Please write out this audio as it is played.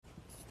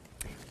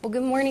Well,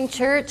 good morning,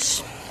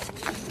 church.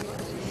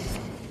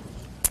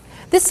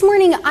 This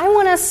morning, I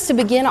want us to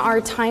begin our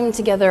time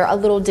together a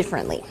little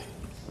differently.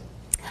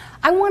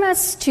 I want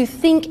us to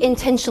think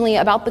intentionally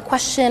about the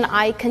question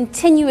I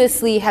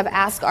continuously have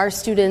asked our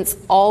students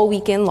all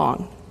weekend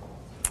long.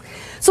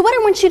 So what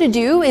I want you to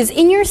do is,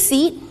 in your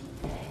seat,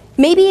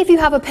 maybe if you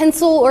have a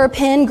pencil or a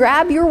pen,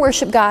 grab your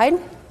worship guide,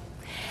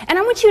 and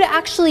I want you to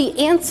actually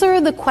answer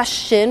the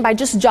question by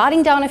just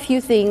jotting down a few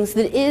things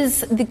that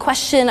is the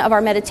question of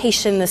our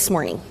meditation this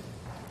morning.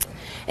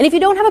 And if you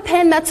don't have a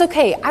pen, that's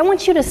okay. I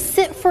want you to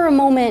sit for a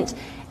moment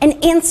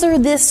and answer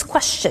this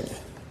question.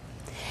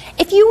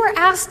 If you were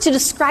asked to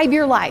describe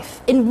your life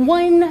in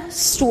one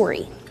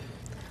story,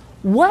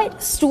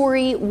 what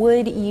story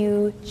would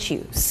you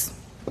choose?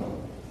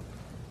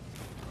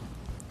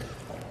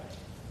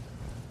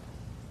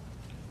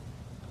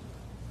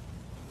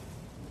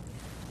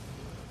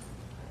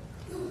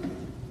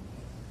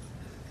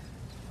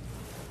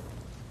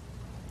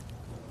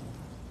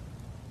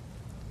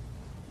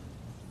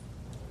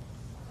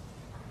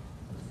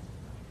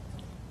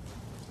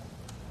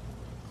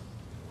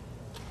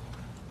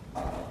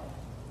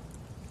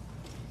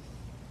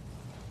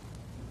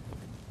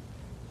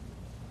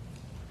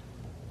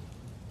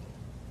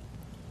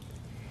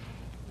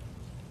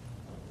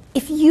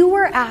 If you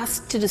were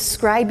asked to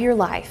describe your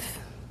life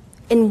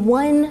in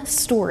one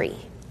story,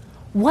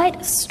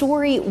 what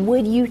story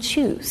would you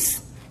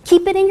choose?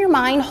 Keep it in your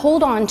mind,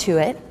 hold on to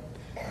it,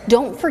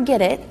 don't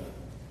forget it,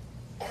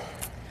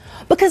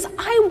 because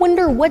I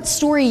wonder what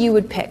story you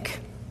would pick.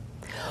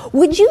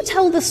 Would you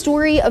tell the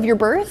story of your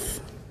birth?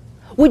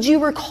 Would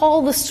you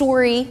recall the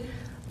story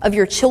of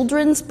your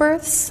children's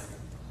births?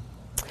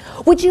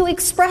 Would you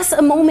express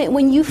a moment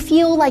when you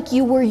feel like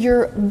you were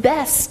your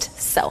best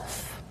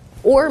self?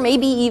 Or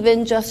maybe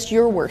even just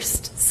your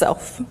worst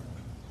self?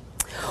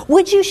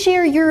 Would you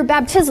share your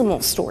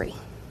baptismal story?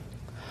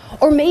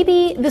 Or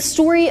maybe the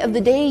story of the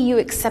day you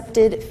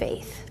accepted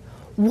faith?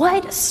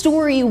 What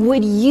story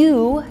would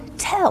you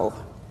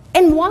tell?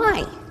 And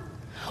why?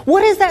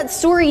 What does that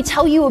story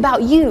tell you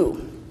about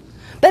you?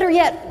 Better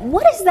yet,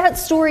 what does that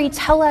story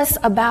tell us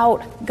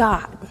about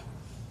God?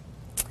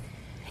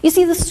 You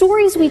see, the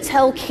stories we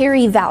tell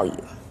carry value.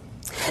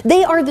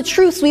 They are the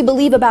truths we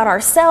believe about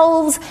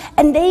ourselves,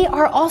 and they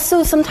are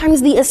also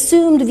sometimes the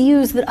assumed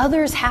views that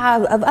others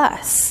have of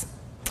us.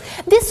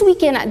 This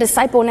weekend at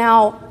Disciple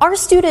Now, our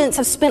students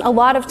have spent a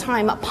lot of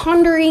time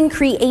pondering,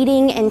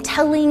 creating, and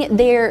telling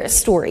their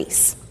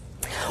stories.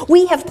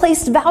 We have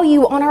placed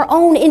value on our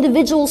own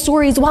individual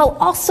stories while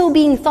also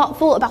being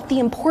thoughtful about the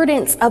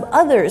importance of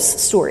others'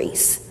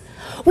 stories.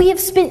 We have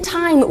spent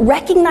time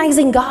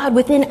recognizing God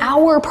within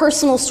our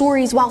personal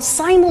stories while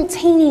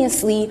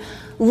simultaneously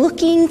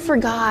looking for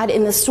God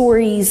in the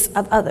stories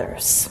of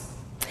others.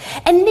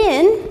 And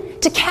then,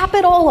 to cap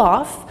it all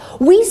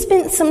off, we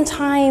spent some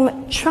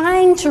time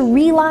trying to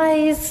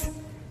realize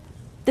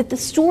that the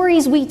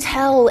stories we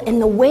tell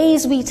and the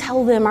ways we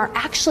tell them are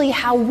actually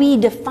how we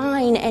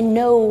define and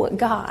know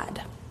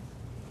God.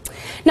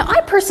 Now,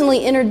 I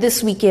personally entered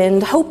this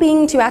weekend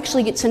hoping to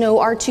actually get to know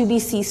our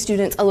 2BC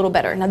students a little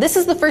better. Now, this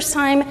is the first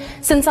time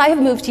since I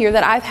have moved here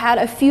that I've had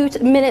a few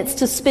minutes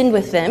to spend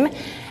with them.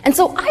 And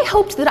so I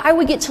hoped that I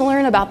would get to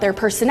learn about their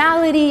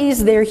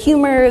personalities, their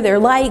humor, their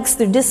likes,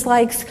 their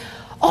dislikes,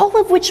 all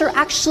of which are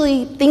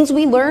actually things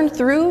we learn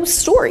through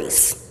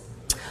stories.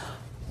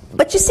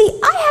 But you see,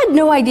 I had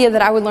no idea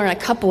that I would learn a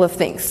couple of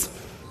things.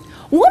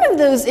 One of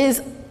those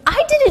is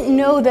I didn't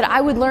know that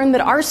I would learn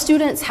that our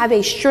students have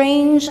a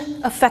strange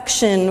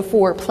affection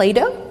for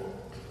Play-Doh.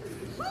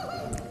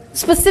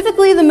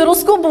 Specifically, the middle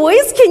school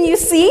boys, can you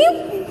see?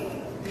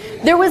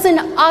 There was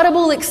an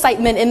audible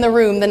excitement in the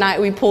room the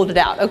night we pulled it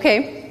out,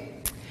 okay?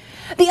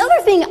 The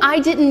other thing I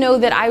didn't know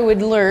that I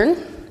would learn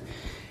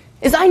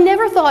is I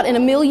never thought in a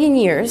million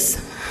years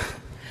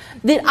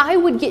that I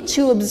would get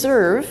to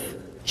observe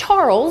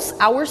Charles,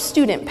 our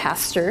student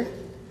pastor,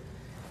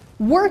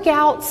 work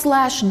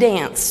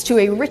out/dance to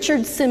a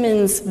Richard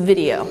Simmons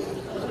video.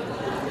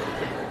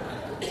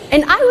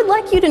 And I would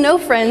like you to know,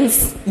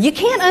 friends, you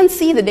can't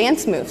unsee the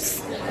dance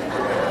moves.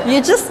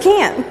 You just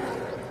can't.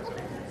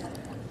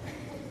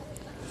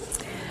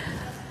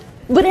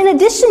 But in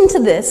addition to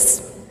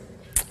this,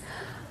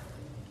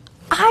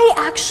 I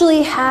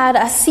actually had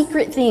a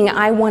secret thing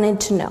I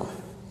wanted to know.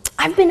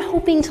 I've been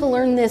hoping to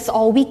learn this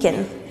all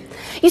weekend.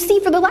 You see,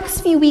 for the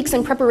last few weeks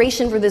in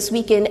preparation for this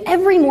weekend,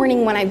 every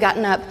morning when I've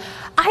gotten up,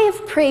 I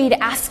have prayed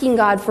asking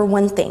God for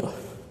one thing.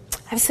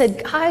 I've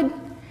said, God,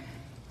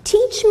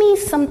 teach me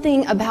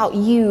something about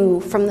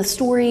you from the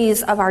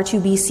stories of our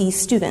 2BC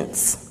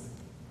students.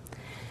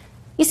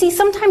 You see,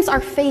 sometimes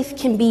our faith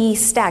can be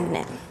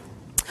stagnant,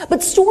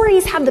 but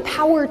stories have the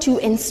power to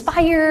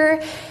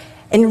inspire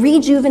and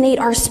rejuvenate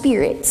our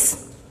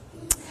spirits.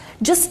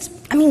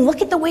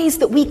 Look at the ways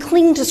that we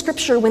cling to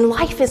Scripture when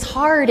life is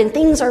hard and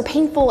things are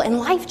painful and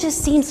life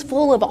just seems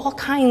full of all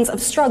kinds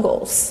of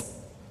struggles.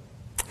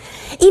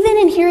 Even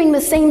in hearing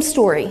the same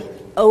story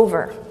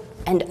over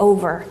and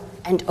over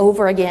and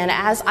over again,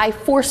 as I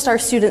forced our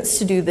students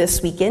to do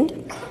this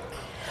weekend,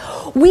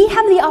 We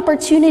have the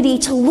opportunity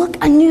to look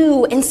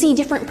anew and see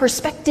different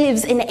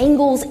perspectives and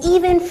angles,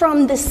 even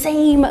from the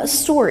same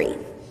story.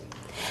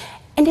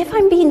 And if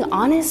I'm being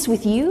honest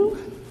with you,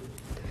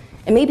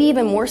 and maybe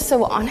even more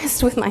so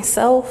honest with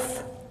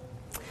myself,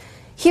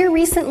 here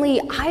recently,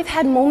 I've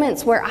had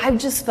moments where I've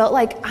just felt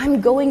like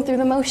I'm going through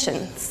the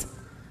motions.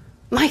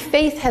 My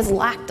faith has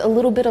lacked a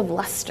little bit of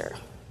luster.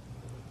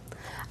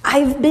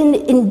 I've been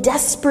in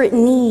desperate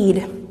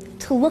need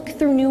to look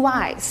through new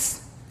eyes,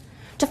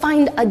 to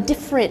find a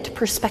different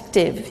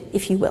perspective,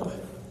 if you will.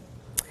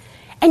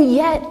 And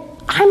yet,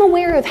 I'm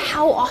aware of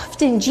how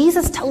often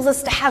Jesus tells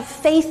us to have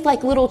faith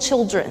like little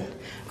children.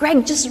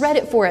 Greg just read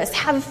it for us.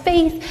 Have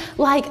faith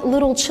like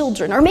little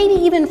children. Or maybe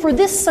even for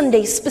this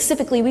Sunday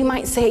specifically, we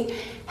might say,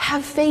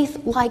 have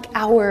faith like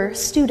our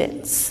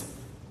students.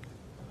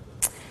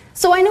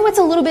 So I know it's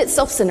a little bit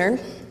self-centered,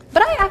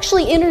 but I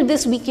actually entered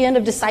this weekend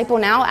of Disciple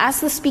Now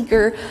as the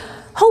speaker,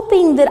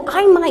 hoping that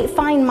I might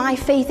find my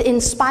faith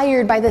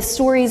inspired by the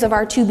stories of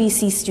our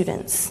 2BC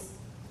students.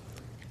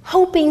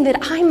 Hoping that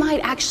I might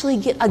actually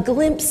get a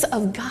glimpse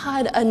of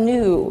God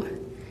anew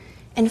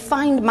and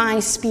find my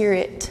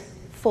spirit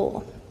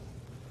full.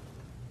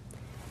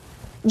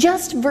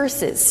 Just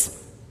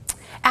verses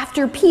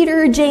after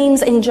Peter,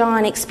 James, and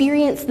John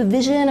experienced the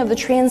vision of the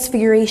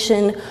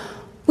transfiguration,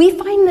 we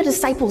find the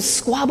disciples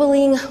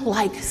squabbling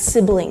like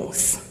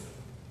siblings.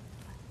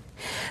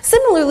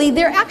 Similarly,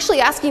 they're actually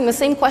asking the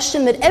same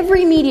question that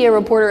every media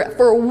reporter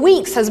for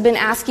weeks has been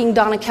asking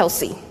Donna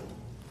Kelsey.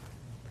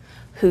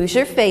 Who's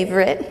your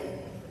favorite?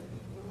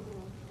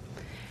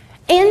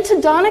 And to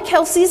Donna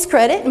Kelsey's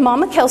credit,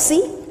 Mama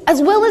Kelsey, as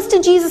well as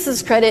to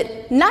Jesus'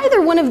 credit,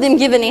 neither one of them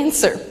give an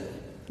answer.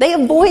 They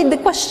avoid the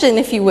question,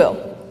 if you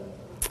will.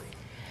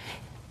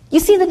 You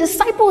see, the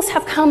disciples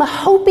have come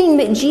hoping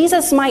that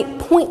Jesus might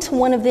point to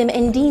one of them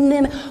and deem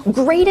them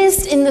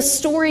greatest in the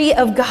story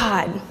of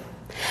God.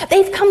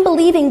 They've come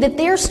believing that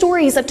their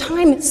stories of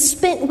time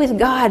spent with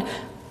God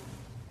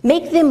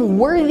make them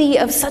worthy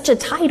of such a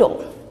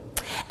title.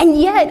 And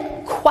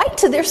yet, quite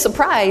to their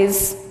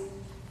surprise,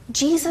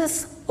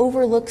 Jesus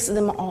overlooks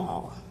them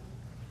all.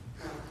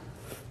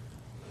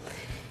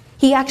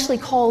 He actually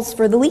calls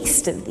for the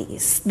least of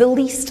these, the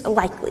least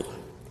likely,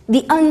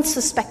 the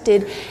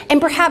unsuspected,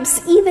 and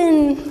perhaps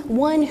even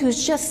one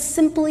who's just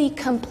simply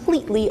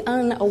completely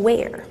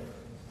unaware.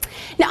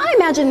 Now, I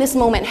imagine this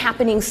moment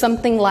happening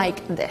something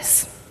like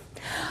this.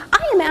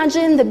 I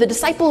imagine that the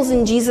disciples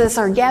and Jesus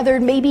are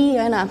gathered maybe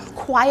on a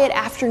quiet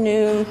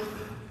afternoon,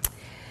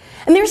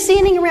 and they're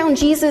standing around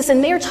Jesus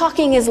and they're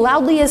talking as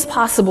loudly as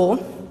possible,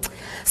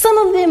 some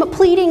of them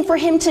pleading for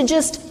him to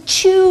just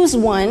choose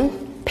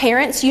one.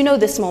 Parents, you know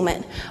this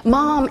moment.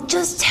 Mom,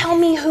 just tell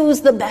me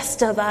who's the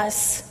best of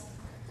us.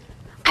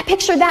 I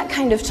picture that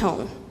kind of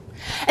tone.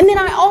 And then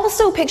I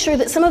also picture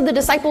that some of the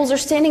disciples are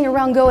standing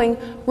around going,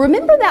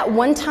 remember that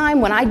one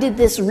time when I did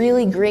this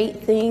really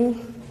great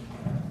thing?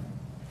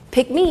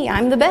 Pick me,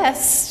 I'm the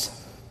best.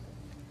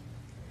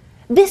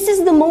 This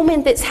is the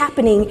moment that's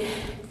happening.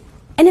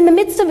 And in the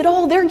midst of it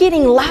all, they're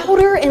getting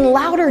louder and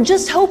louder,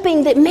 just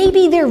hoping that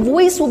maybe their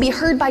voice will be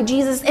heard by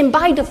Jesus. And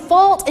by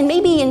default, and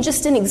maybe in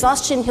just an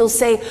exhaustion, he'll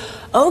say,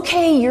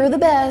 okay, you're the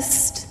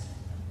best.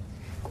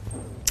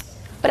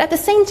 But at the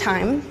same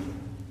time,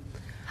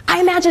 I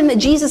imagine that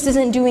Jesus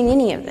isn't doing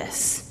any of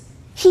this.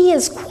 He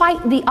is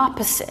quite the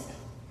opposite.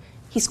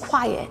 He's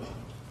quiet.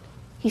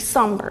 He's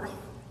somber.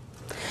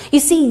 You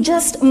see,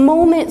 just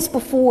moments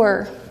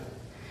before,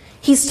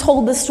 he's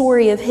told the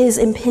story of his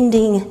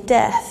impending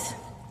death.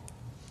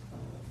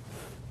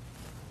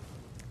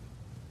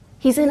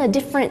 He's in a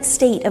different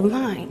state of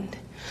mind.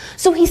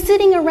 So he's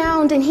sitting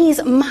around and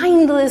he's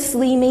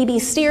mindlessly maybe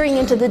staring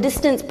into the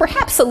distance,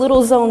 perhaps a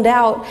little zoned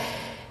out.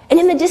 And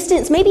in the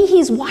distance, maybe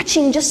he's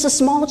watching just a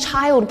small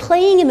child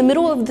playing in the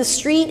middle of the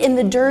street in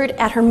the dirt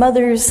at her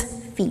mother's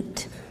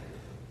feet.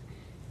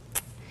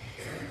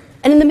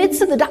 And in the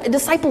midst of the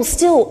disciples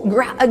still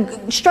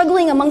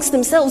struggling amongst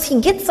themselves,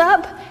 he gets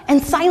up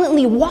and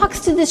silently walks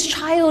to this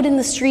child in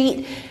the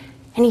street,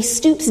 and he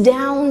stoops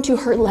down to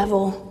her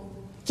level,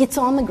 gets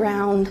on the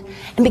ground,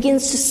 and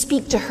begins to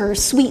speak to her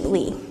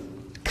sweetly,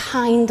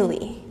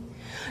 kindly,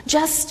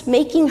 just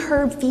making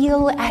her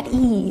feel at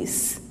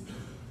ease.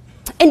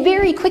 And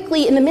very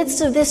quickly, in the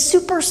midst of this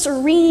super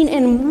serene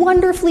and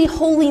wonderfully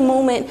holy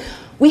moment,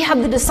 we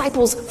have the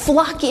disciples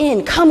flock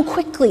in, come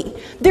quickly.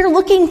 They're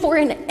looking for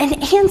an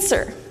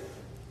answer.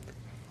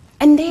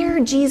 And there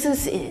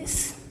Jesus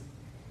is,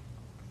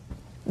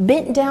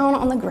 bent down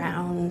on the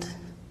ground.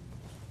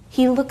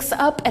 He looks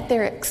up at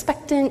their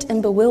expectant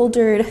and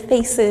bewildered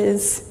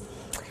faces,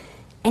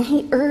 and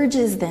he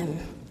urges them,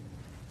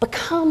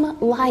 become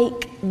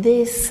like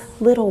this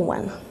little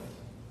one.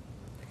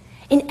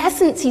 In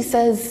essence, he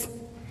says,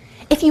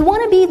 if you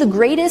want to be the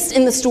greatest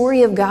in the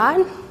story of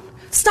God,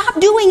 stop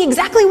doing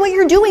exactly what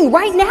you're doing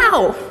right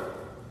now.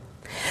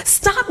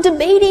 Stop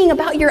debating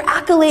about your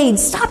accolades.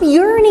 Stop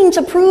yearning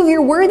to prove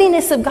your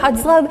worthiness of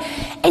God's love.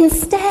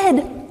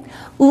 Instead,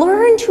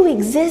 learn to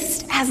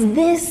exist as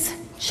this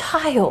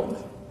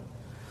child,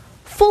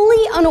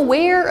 fully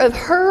unaware of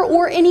her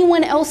or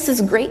anyone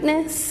else's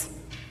greatness.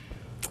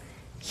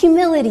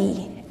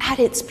 Humility at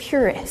its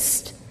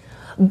purest.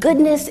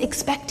 Goodness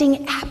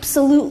expecting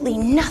absolutely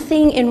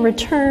nothing in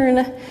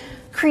return.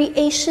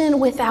 Creation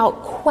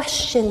without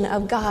question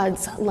of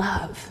God's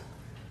love.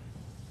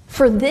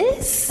 For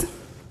this,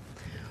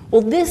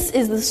 well, this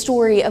is the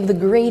story of the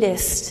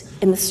greatest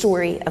in the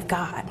story of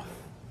God.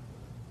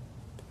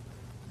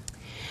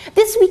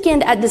 This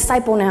weekend at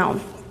Disciple Now,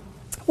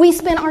 we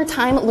spent our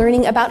time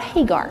learning about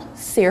Hagar,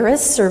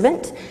 Sarah's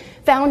servant,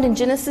 found in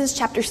Genesis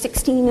chapter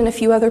 16 and a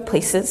few other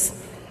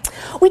places.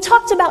 We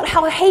talked about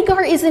how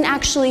Hagar isn't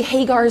actually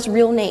Hagar's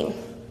real name.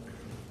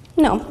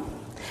 No,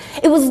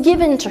 it was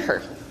given to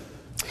her.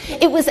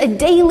 It was a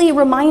daily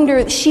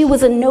reminder that she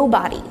was a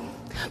nobody,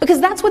 because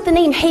that's what the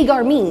name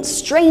Hagar means: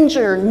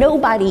 stranger,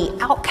 nobody,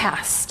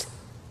 outcast.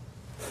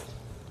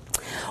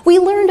 We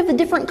learned of the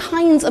different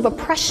kinds of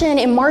oppression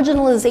and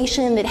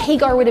marginalization that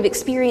Hagar would have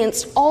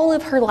experienced all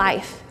of her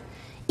life,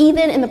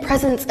 even in the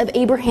presence of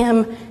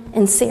Abraham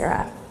and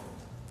Sarah.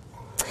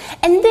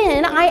 And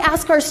then I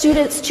ask our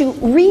students to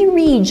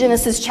reread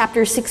Genesis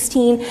chapter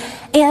 16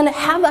 and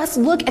have us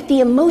look at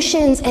the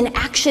emotions and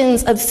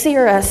actions of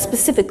Sarah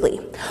specifically,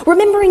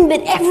 remembering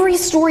that every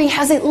story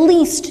has at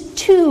least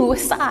two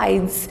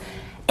sides,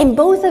 and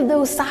both of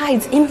those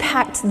sides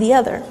impact the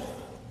other.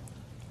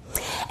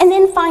 And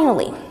then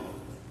finally,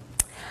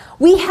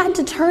 we had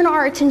to turn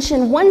our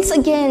attention once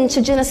again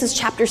to Genesis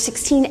chapter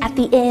 16 at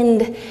the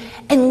end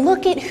and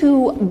look at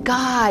who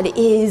God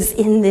is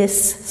in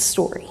this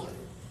story.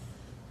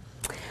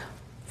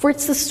 For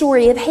it's the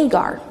story of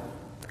Hagar,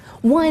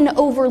 one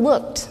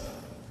overlooked,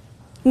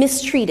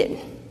 mistreated,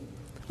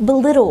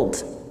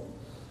 belittled,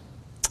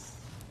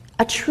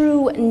 a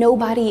true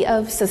nobody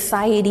of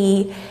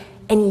society,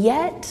 and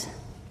yet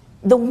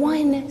the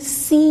one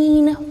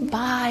seen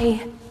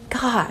by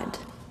God.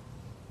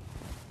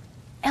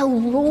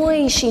 El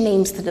Roi, she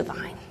names the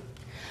divine.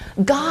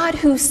 God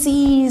who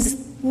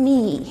sees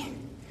me.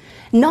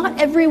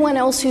 Not everyone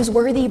else who's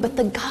worthy, but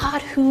the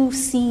God who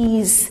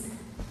sees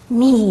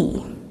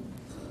me.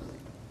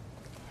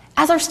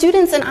 As our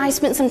students and I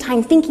spent some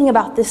time thinking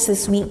about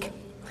this week,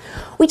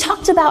 we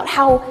talked about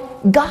how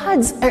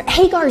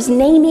Hagar's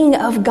naming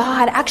of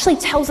God actually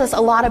tells us a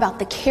lot about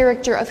the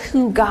character of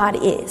who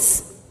God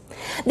is.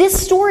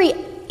 This story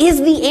is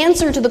the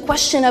answer to the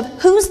question of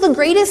who's the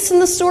greatest in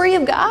the story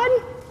of God?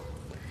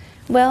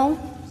 Well,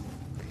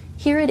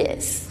 here it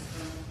is.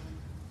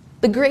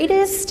 The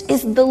greatest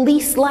is the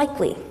least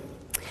likely,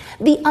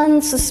 the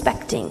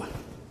unsuspecting,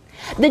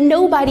 the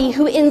nobody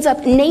who ends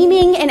up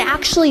naming and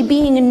actually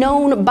being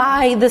known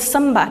by the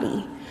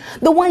somebody,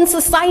 the one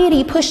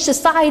society pushed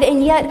aside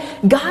and yet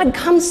God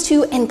comes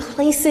to and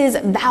places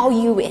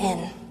value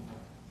in,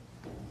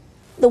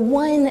 the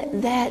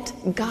one that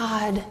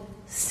God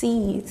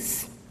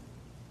sees.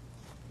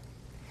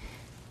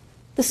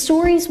 The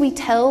stories we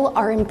tell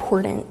are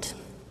important.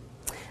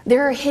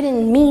 There are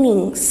hidden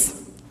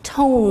meanings,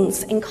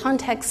 tones, and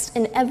context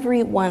in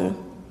every one.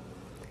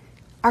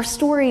 Our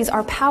stories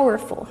are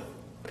powerful.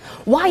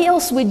 Why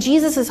else would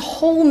Jesus'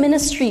 whole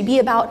ministry be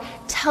about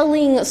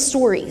telling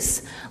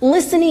stories,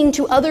 listening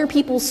to other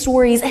people's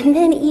stories, and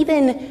then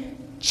even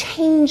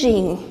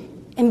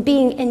changing and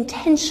being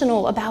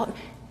intentional about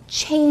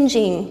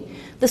changing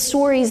the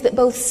stories that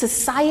both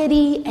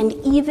society and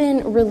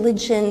even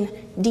religion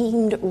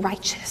deemed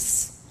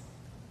righteous,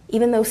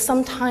 even though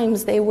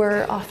sometimes they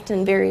were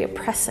often very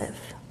oppressive.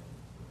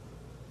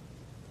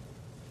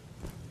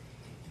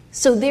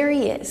 So there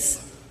he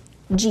is,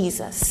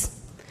 Jesus,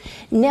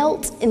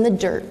 knelt in the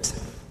dirt,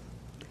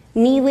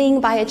 kneeling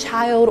by a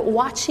child,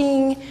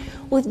 watching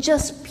with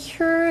just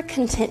pure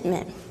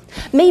contentment,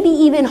 maybe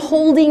even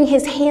holding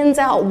his hands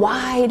out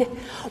wide,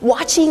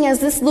 watching as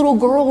this little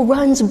girl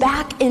runs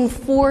back and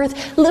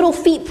forth, little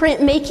feet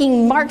print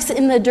making marks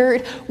in the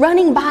dirt,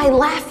 running by,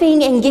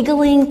 laughing and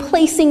giggling,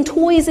 placing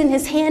toys in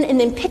his hand and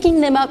then picking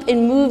them up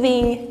and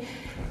moving.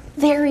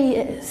 There he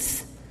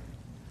is.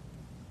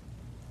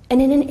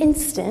 And in an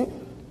instant,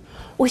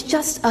 with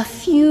just a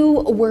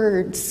few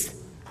words,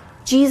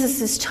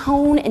 Jesus'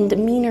 tone and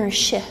demeanor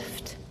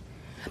shift.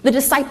 The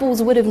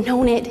disciples would have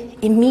known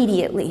it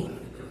immediately.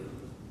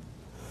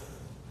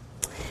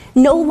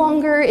 No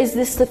longer is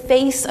this the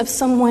face of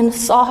someone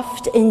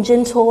soft and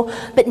gentle,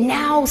 but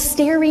now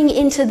staring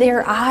into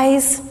their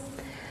eyes,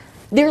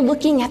 they're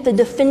looking at the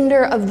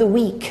defender of the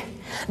weak.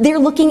 They're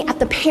looking at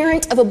the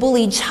parent of a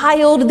bullied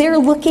child. They're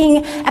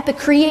looking at the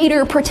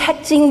creator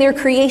protecting their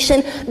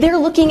creation. They're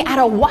looking at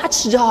a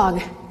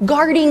watchdog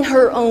guarding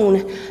her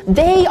own.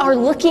 They are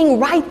looking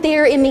right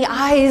there in the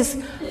eyes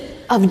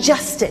of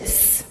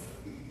justice.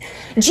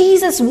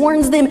 Jesus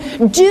warns them,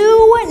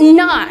 do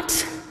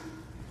not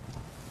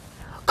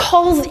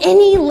cause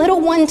any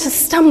little one to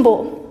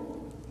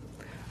stumble.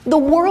 The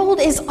world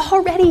is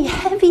already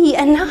heavy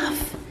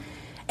enough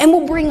and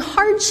will bring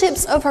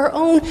hardships of her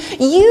own.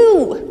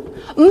 You,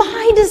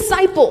 my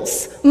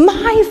disciples,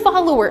 my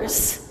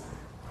followers,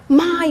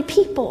 my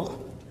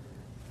people,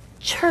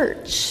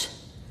 church,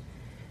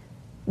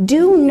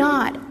 do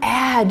not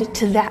add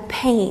to that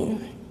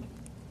pain.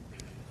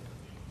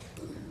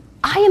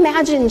 I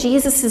imagine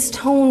Jesus'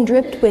 tone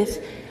dripped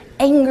with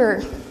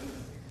anger,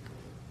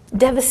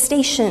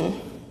 devastation,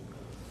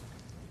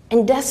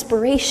 and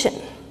desperation.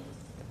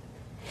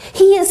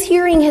 He is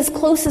hearing his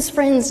closest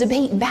friends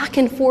debate back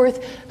and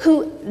forth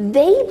who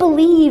they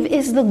believe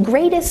is the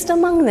greatest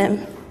among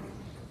them.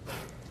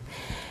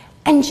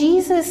 And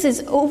Jesus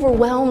is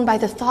overwhelmed by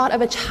the thought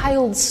of a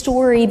child's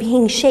story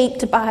being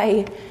shaped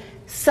by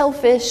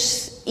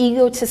selfish,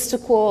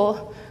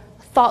 egotistical,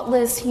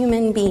 thoughtless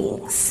human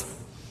beings.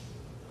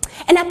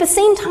 And at the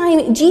same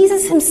time,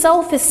 Jesus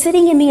himself is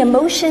sitting in the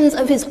emotions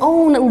of his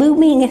own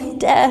looming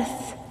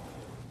death,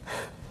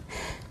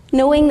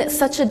 knowing that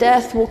such a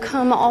death will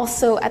come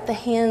also at the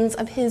hands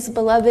of his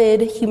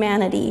beloved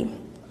humanity.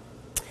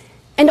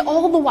 And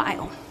all the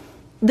while,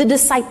 the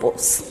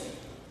disciples,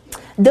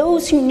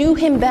 those who knew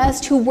him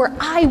best, who were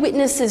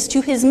eyewitnesses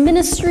to his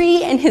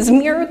ministry and his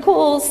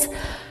miracles,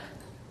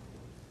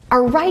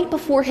 are right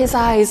before his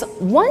eyes,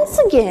 once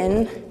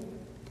again,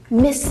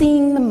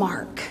 missing the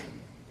mark,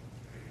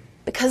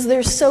 because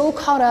they're so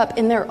caught up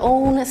in their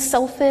own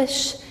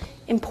selfish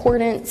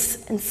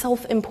importance and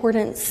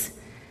self-importance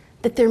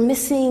that they're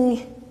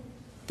missing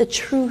the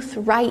truth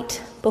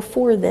right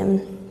before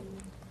them.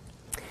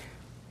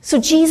 So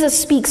Jesus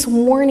speaks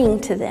warning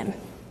to them.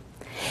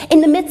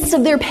 In the midst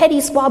of their petty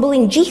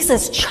squabbling,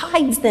 Jesus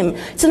chides them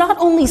to not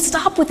only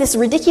stop with this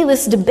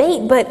ridiculous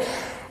debate, but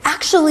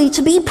actually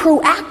to be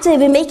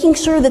proactive in making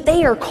sure that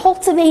they are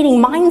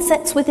cultivating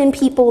mindsets within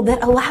people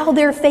that allow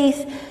their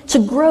faith to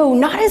grow,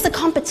 not as a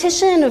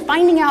competition of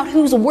finding out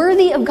who's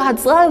worthy of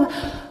God's love,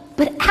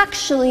 but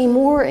actually,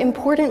 more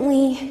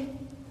importantly,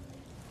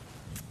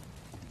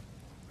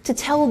 to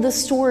tell the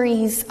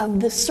stories of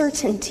the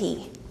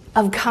certainty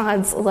of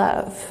God's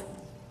love.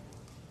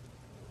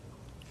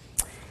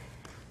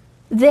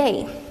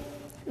 They,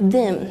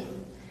 them,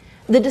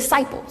 the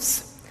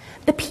disciples,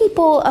 the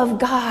people of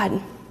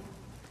God,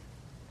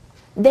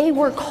 they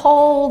were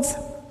called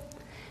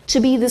to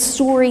be the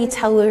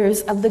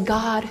storytellers of the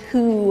God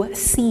who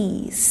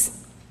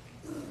sees,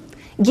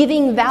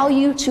 giving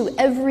value to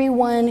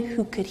everyone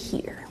who could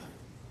hear.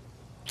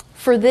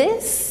 For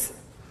this,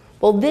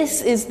 well,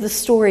 this is the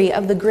story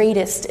of the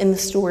greatest in the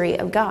story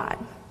of God.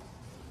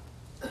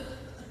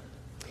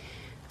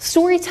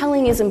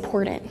 Storytelling is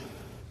important.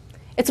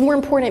 It's more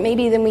important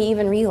maybe than we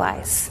even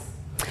realize.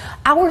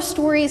 Our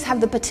stories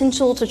have the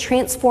potential to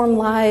transform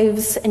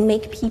lives and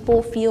make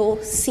people feel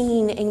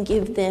seen and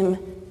give them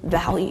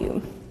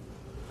value.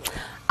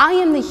 I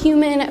am the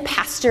human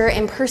pastor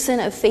and person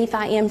of faith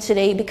I am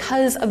today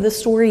because of the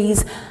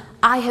stories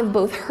I have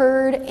both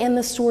heard and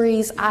the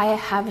stories I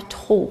have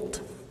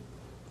told.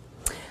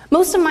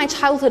 Most of my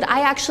childhood,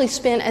 I actually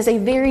spent as a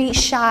very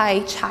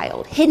shy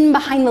child, hidden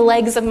behind the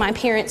legs of my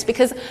parents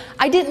because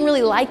I didn't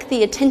really like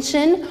the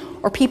attention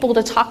or people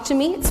to talk to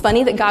me. It's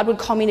funny that God would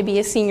call me to be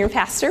a senior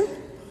pastor.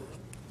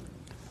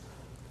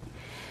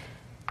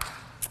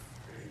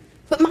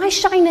 But my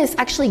shyness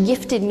actually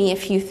gifted me a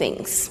few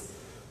things.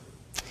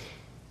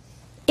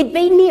 It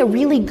made me a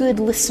really good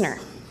listener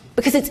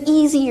because it's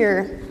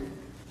easier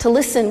to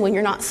listen when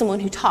you're not someone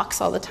who talks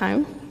all the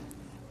time.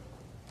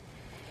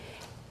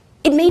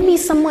 It made me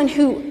someone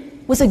who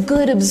was a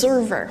good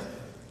observer,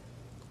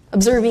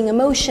 observing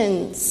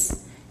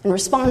emotions and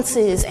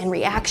responses and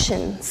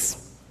reactions.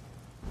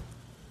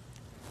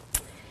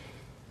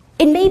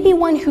 It made me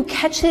one who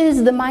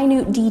catches the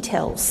minute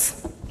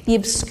details, the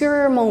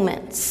obscure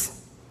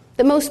moments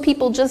that most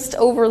people just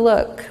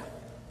overlook.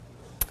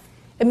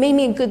 It made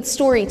me a good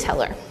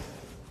storyteller.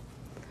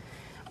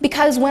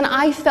 Because when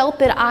I felt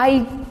that I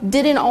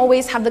didn't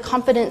always have the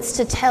confidence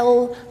to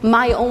tell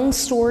my own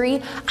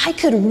story, I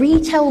could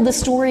retell the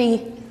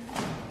story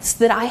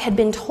that I had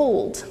been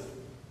told.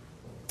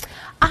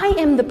 I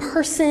am the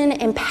person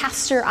and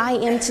pastor I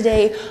am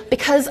today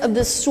because of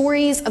the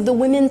stories of the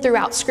women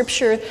throughout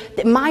Scripture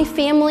that my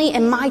family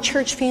and my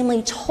church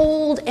family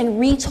told and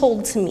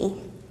retold to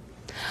me.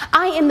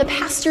 I am the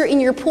pastor in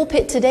your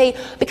pulpit today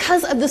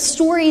because of the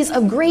stories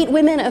of great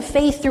women of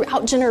faith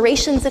throughout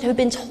generations that have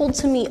been told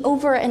to me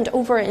over and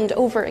over and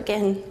over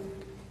again.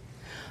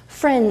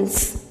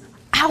 Friends,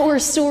 our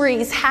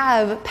stories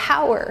have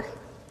power.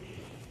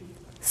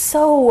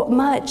 So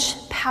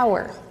much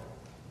power.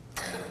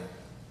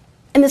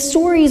 And the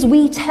stories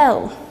we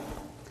tell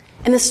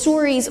and the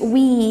stories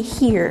we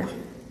hear,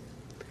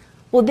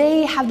 well,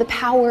 they have the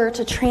power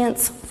to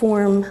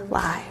transform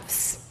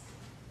lives.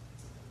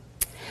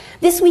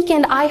 This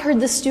weekend, I heard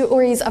the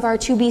stories of our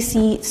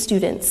 2BC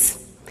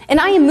students, and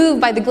I am moved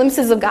by the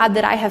glimpses of God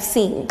that I have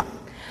seen.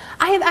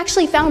 I have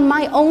actually found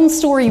my own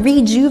story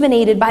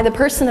rejuvenated by the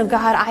person of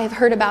God I have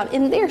heard about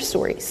in their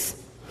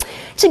stories.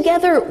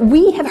 Together,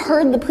 we have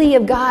heard the plea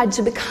of God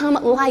to become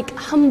like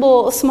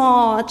humble,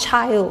 small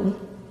child,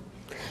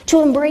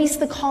 to embrace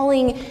the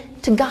calling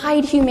to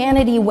guide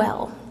humanity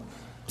well,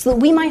 so that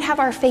we might have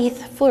our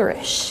faith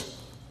flourish.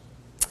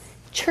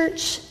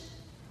 Church,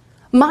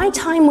 my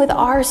time with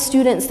our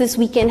students this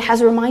weekend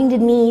has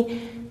reminded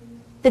me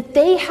that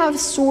they have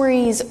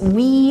stories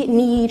we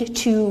need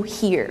to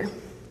hear.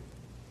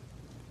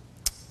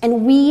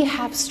 and we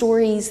have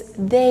stories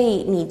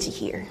they need to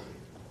hear,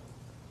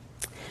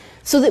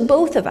 so that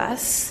both of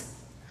us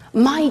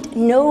might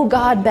know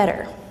God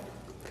better,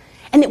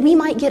 and that we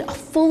might get a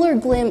fuller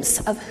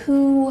glimpse of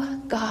who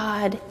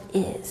God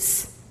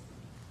is.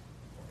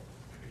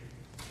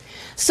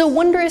 So,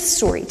 wondrous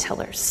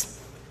storytellers,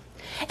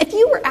 if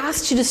you were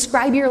asked to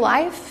describe your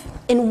life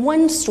in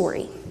one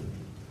story,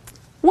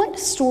 what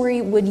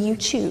story would you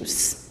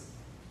choose?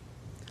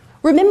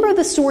 Remember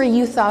the story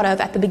you thought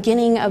of at the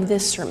beginning of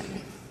this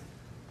sermon.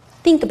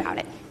 Think about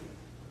it.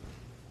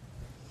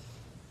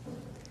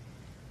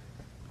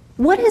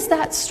 What does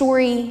that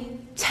story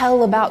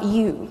tell about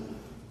you?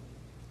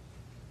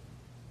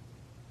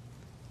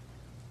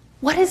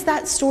 What does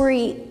that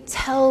story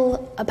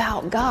tell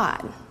about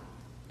God?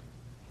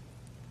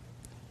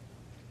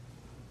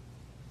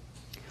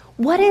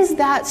 What does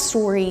that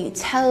story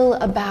tell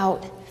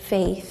about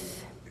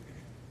faith?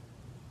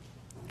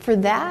 For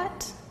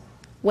that,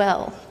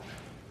 well,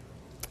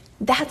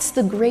 that's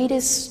the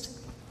greatest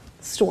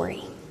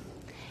story.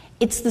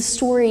 It's the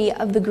story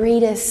of the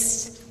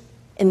greatest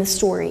in the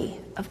story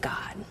of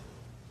God.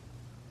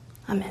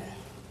 Amen.